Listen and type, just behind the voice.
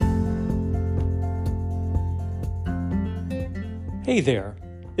Hey there,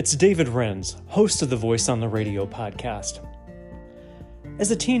 it's David Renz, host of the Voice on the Radio podcast. As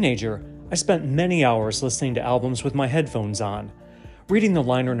a teenager, I spent many hours listening to albums with my headphones on, reading the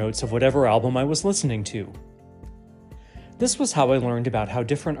liner notes of whatever album I was listening to. This was how I learned about how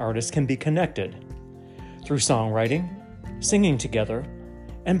different artists can be connected, through songwriting, singing together,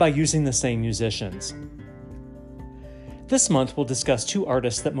 and by using the same musicians. This month we'll discuss two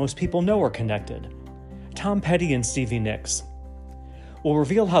artists that most people know are connected, Tom Petty and Stevie Nicks. We'll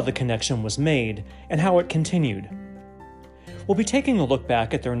reveal how the connection was made and how it continued. We'll be taking a look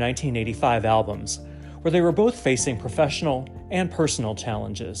back at their 1985 albums, where they were both facing professional and personal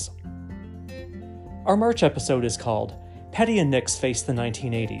challenges. Our March episode is called Petty and Nicks Face the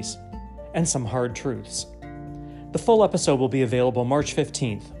 1980s, and Some Hard Truths. The full episode will be available March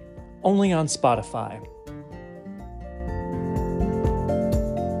 15th, only on Spotify.